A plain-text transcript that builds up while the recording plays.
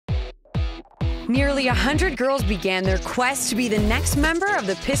Nearly 100 girls began their quest to be the next member of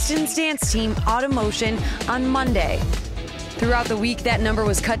the Pistons Dance Team Audition on Monday. Throughout the week, that number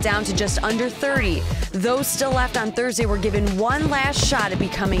was cut down to just under 30. Those still left on Thursday were given one last shot at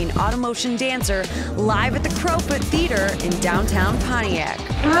becoming an Audition dancer live at the Crofoot Theater in downtown Pontiac.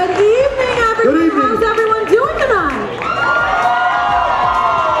 Good evening, everyone. How's everyone doing tonight?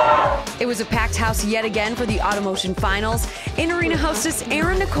 It was a packed house yet again for the Audition finals. In-arena hostess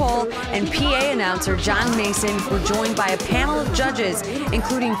Erin Nicole and PA announcer John Mason were joined by a panel of judges,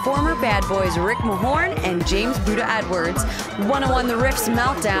 including former Bad Boys Rick Mahorn and James Buddha Edwards, 101 The Riff's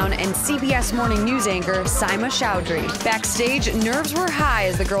Meltdown, and CBS Morning News anchor Sima Chowdhury. Backstage, nerves were high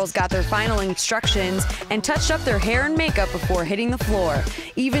as the girls got their final instructions and touched up their hair and makeup before hitting the floor.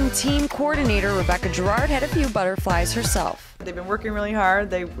 Even team coordinator Rebecca Gerard had a few butterflies herself. They've been working really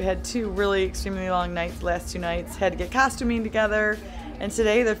hard. They had two really extremely long nights the last 2 nights, had to get costuming together, and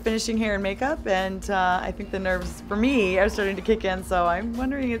today they're finishing hair and makeup, and I think the nerves for me are starting to kick in, so I'm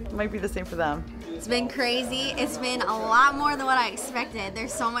wondering it might be the same for them. It's been crazy. It's been a lot more than what I expected.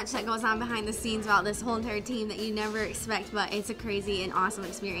 There's so much that goes on behind the scenes about this whole entire team that you never expect, but it's a crazy and awesome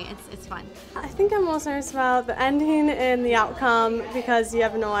experience. It's fun. I think I'm most nervous about the ending and the outcome because you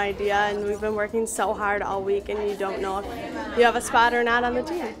have no idea, and we've been working so hard all week and you don't know if you have a spot or not on the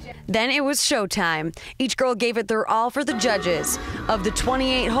team. Then it was showtime. Each girl gave it their all for the judges. Of the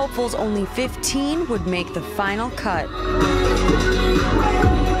 28 hopefuls, only 15 would make the final cut.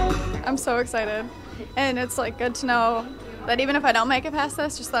 I'm so excited, and it's like good to know that even if I don't make it past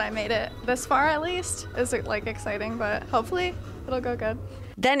this, just that I made it this far at least is like exciting, but hopefully it'll go good.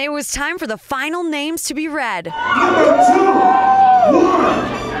 Then it was time for the final names to be read. Number 2,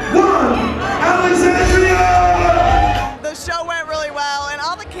 1, Alexandria! The show went really well, and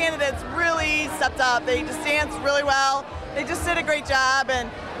all the candidates really stepped up. They just danced really well. They just did a great job, and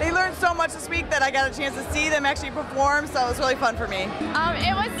they learned so much this week that I got a chance to see them actually perform, so it was really fun for me.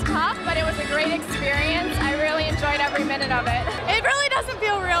 It was tough, but it was a great experience. I really enjoyed every minute of it. It really doesn't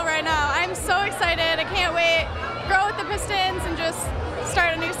feel real right now. I'm so excited. I can't wait. Grow with the Pistons and just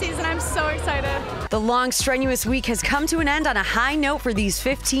start a new season. I'm so excited. The long, strenuous week has come to an end on a high note for these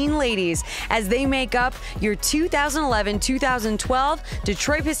 15 ladies as they make up your 2011-2012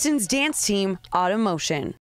 Detroit Pistons Dance Team Audition.